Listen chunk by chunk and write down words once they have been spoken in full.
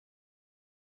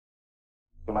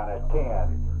minus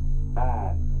 10,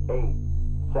 9,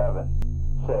 8, 7,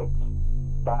 6,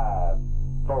 5,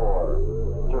 4,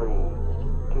 3,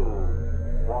 2,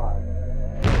 1.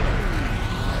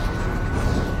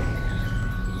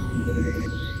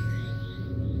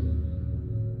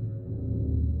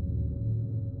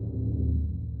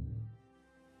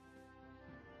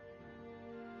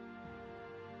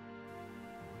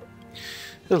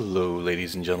 Hello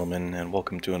ladies and gentlemen, and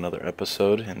welcome to another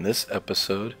episode. In this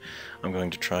episode I'm going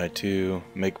to try to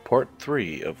make part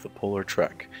 3 of the Polar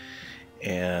Trek.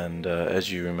 And as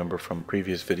you remember from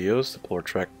previous videos, the Polar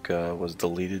Trek was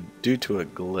deleted due to a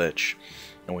glitch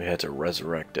and we had to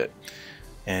resurrect it.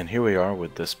 And here we are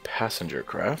with this passenger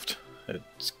craft. It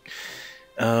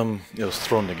was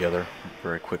thrown together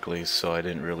very quickly, so I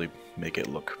didn't really make it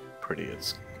look pretty.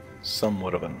 It's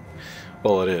somewhat of it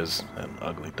is an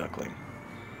ugly duckling.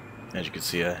 As you can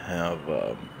see, I have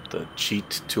the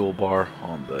cheat toolbar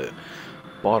on the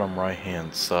bottom right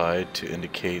hand side to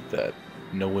indicate that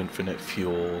no infinite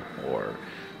fuel or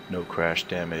no crash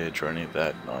damage or any of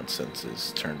that nonsense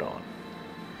is turned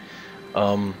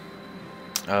on.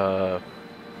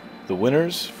 The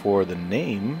winners for the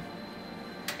name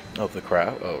of the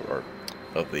craft, or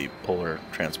of the polar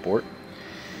transport,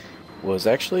 was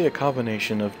actually a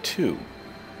combination of two.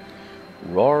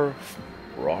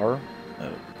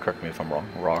 Correct me if I'm wrong,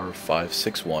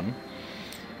 RAR561.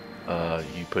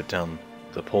 You put down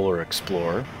the Polar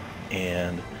Explorer,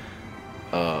 and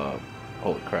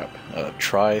holy crap,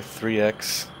 Try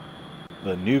 3X,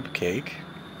 the Noob Cake,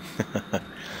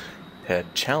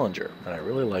 had Challenger, and I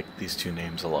really liked these two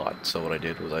names a lot. So what I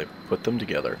did was I put them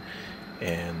together,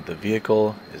 and the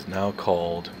vehicle is now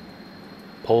called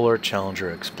Polar Challenger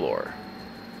Explorer.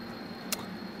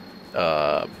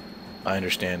 I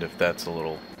understand if that's a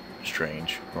little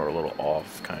strange or a little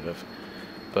off, kind of,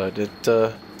 but it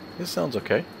sounds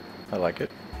okay. I like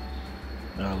it.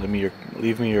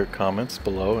 Leave me your comments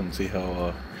below and see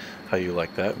how you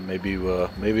like that. Maybe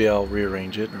I'll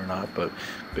rearrange it or not, but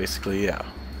basically, yeah,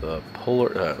 the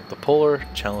Polar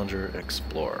Challenger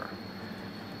Explorer.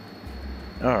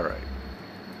 All right.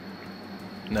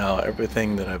 Now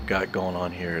everything that I've got going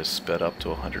on here is sped up to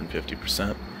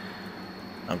 150%.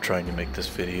 I'm trying to make this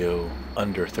video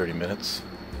under 30 minutes.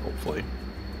 Hopefully.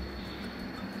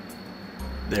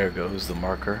 There goes the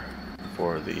marker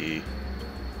for the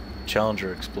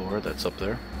Challenger Explorer that's up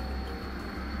there.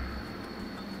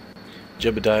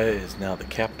 Jebediah is now the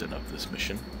captain of this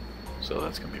mission, so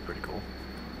that's going to be pretty cool.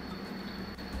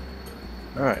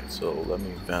 Alright, so let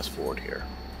me fast forward here.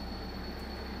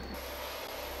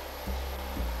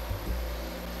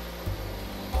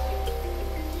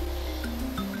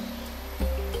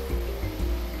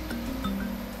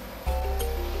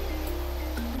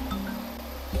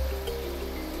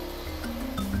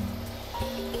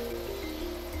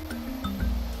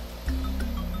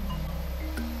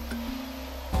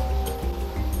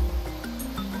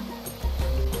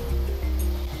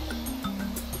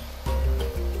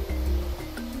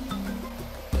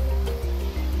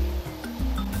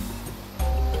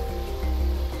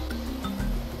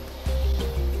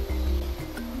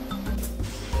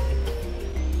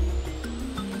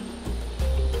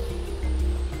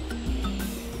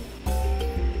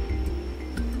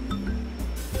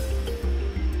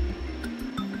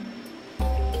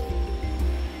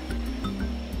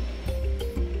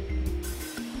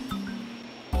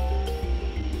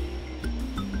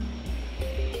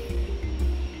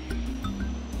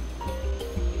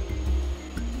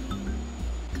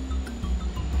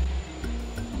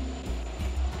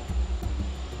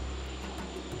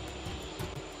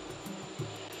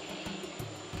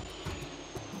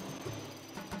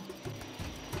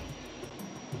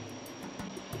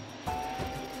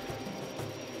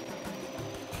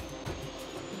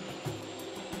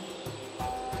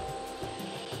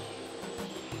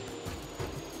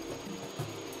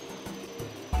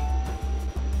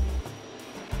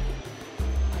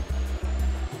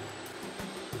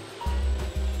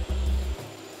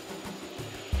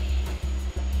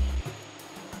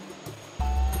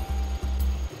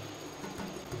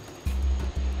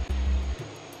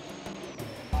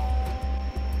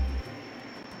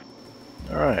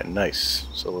 Alright, nice.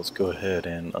 So let's go ahead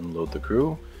and unload the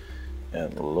crew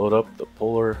and load up the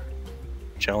Polar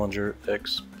Challenger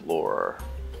Explorer.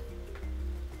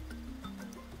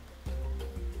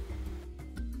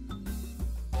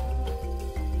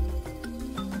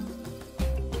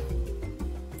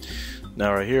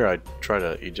 Now right here I try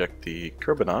to eject the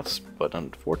Kerbonauts, but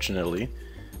unfortunately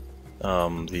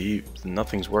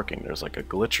nothing's working. There's like a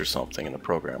glitch or something in the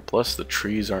program. Plus the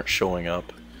trees aren't showing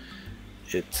up.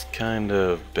 It's kind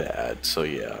of bad. So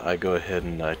yeah, I go ahead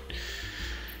and I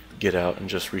get out and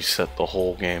just reset the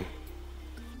whole game.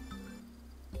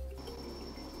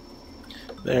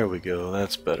 There we go,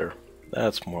 that's better.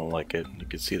 That's more like it. You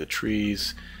can see the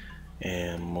trees,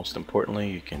 and most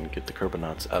importantly, you can get the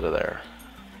Kerbonauts out of there.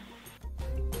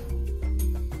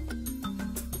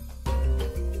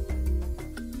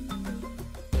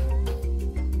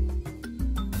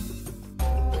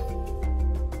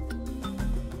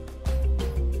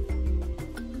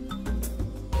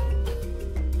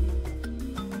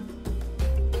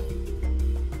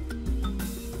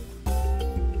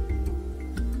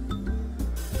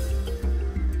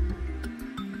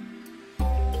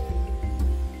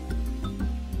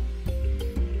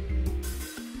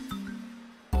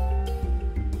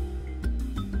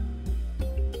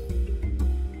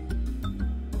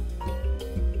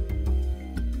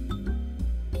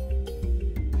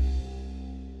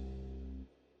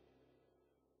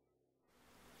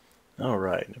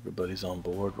 Alright, everybody's on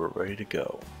board, we're ready to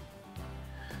go.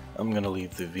 I'm gonna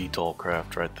leave the VTOL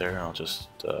craft right there, I'll just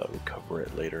recover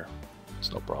it later,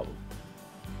 it's no problem.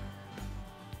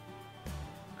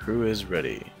 Crew is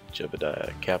ready,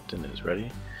 Jebediah Captain is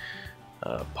ready.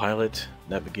 Pilot,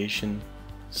 navigation,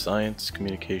 science,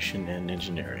 communication, and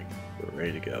engineering, we're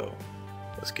ready to go.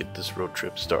 Let's get this road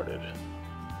trip started.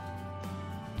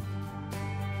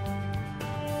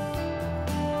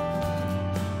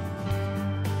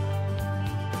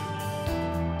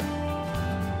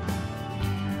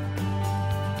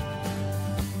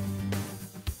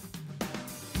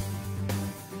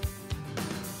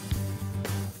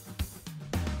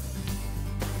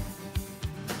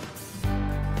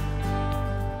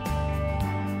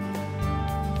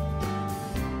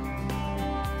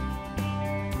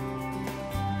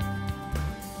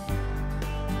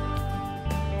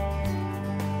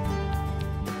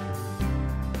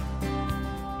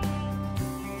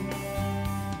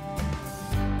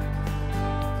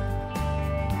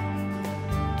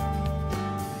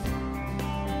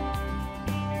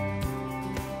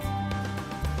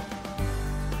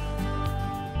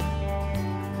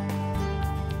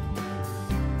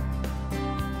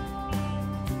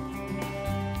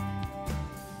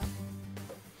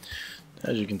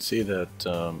 As you can see, that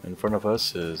in front of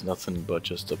us is nothing but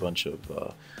just a bunch of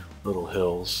little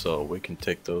hills, so we can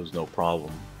take those no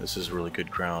problem. This is really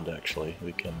good ground actually.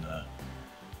 We can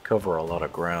cover a lot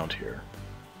of ground here.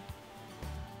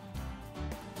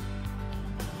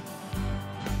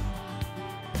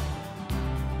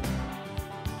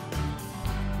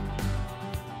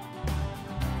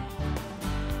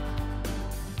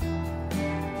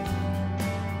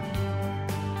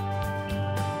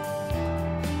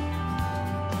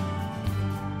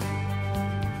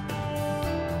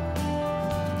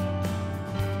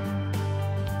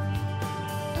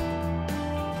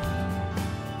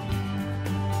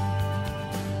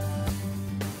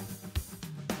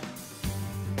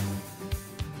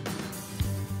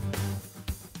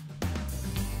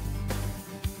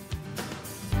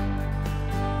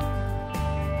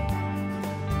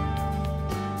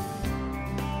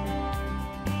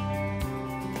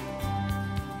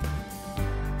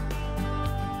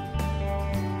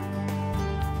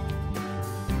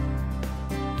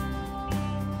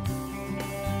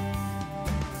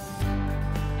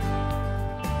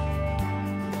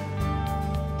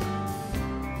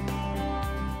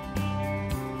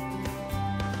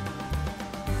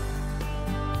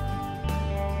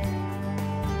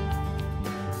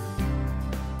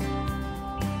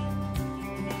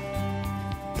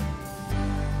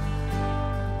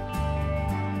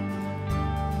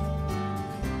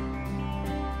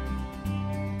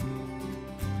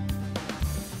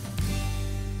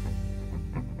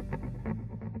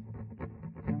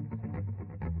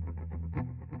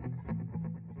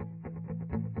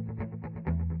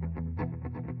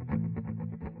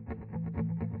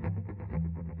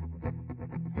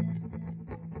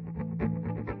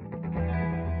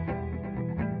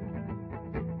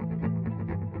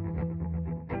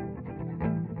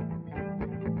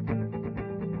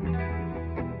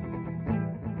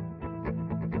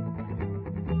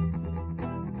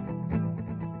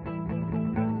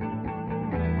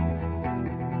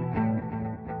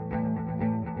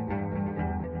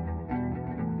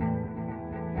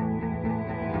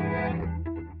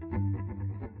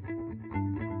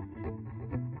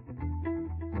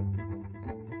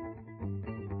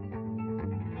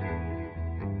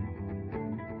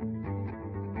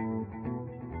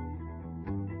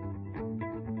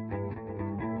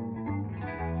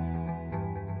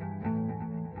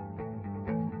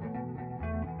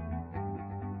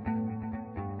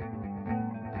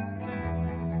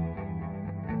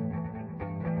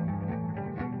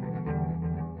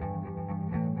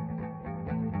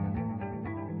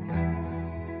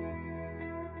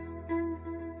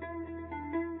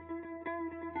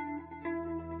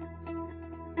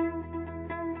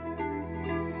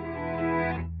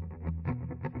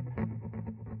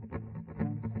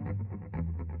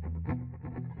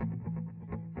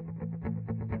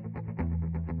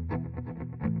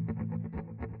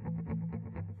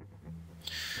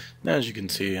 Now, as you can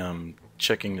see, I'm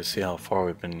checking to see how far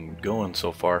we've been going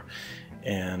so far,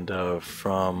 and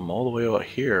from all the way out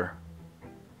here,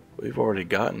 we've already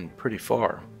gotten pretty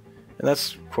far. And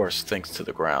that's, of course, thanks to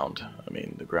the ground. I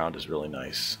mean, the ground is really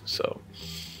nice, so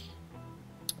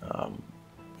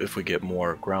if we get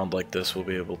more ground like this, we'll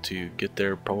be able to get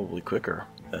there probably quicker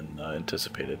than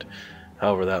anticipated.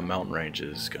 However, that mountain range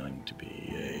is going to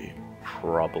be a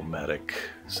problematic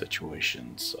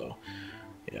situation, so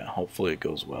yeah, hopefully it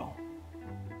goes well.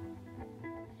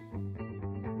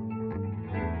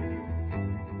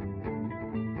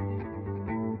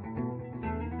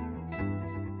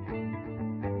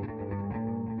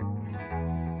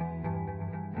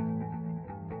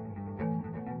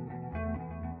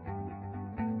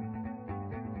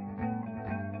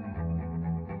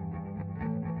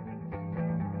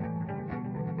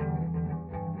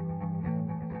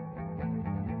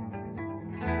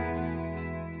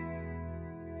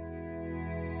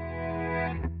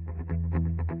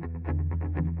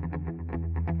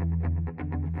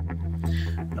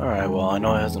 Alright, well, I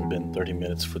know it hasn't been 30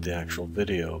 minutes for the actual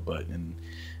video, but in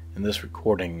this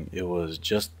recording it was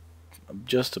just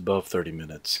above 30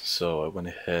 minutes, so I went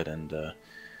ahead and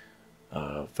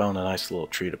found a nice little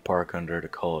tree to park under to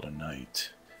call it a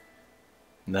night.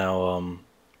 Now,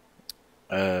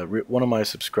 one of my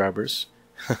subscribers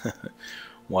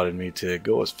wanted me to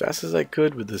go as fast as I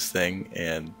could with this thing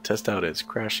and test out its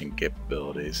crashing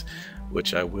capabilities,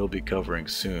 which I will be covering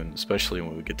soon, especially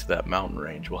when we get to that mountain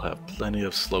range. We'll have plenty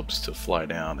of slopes to fly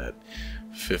down at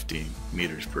 50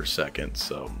 meters per second,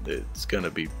 so it's going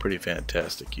to be pretty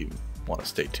fantastic. You want to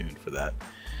stay tuned for that.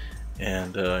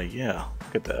 And yeah,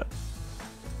 look at that.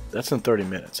 That's in 30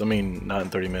 minutes. I mean, not in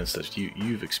 30 minutes that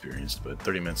you've experienced, but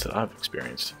 30 minutes that I've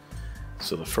experienced.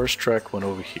 So the first trek went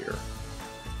over here,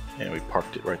 and we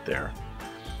parked it right there.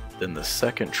 Then the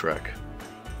second trek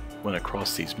went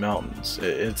across these mountains.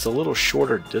 It's a little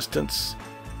shorter distance,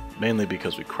 mainly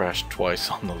because we crashed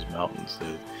twice on those mountains.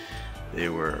 They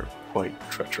were quite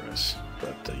treacherous.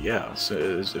 But yeah, so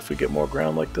if we get more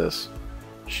ground like this,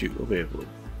 shoot, we'll be able to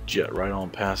jet right on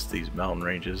past these mountain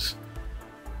ranges,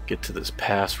 get to this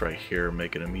pass right here,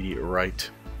 make an immediate right.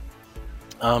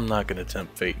 I'm not going to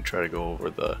tempt fate and try to go over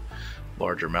the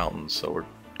larger mountains, so we're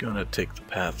going to take the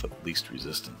path of least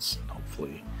resistance and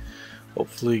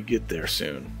hopefully get there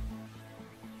soon.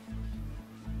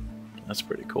 That's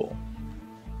pretty cool.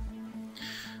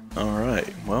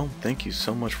 Alright, well, thank you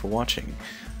so much for watching.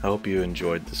 I hope you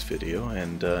enjoyed this video,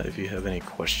 and if you have any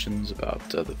questions about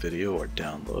the video or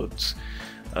downloads,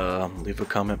 leave a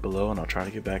comment below and I'll try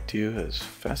to get back to you as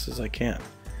fast as I can.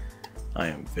 I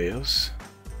am Vaos,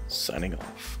 signing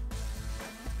off.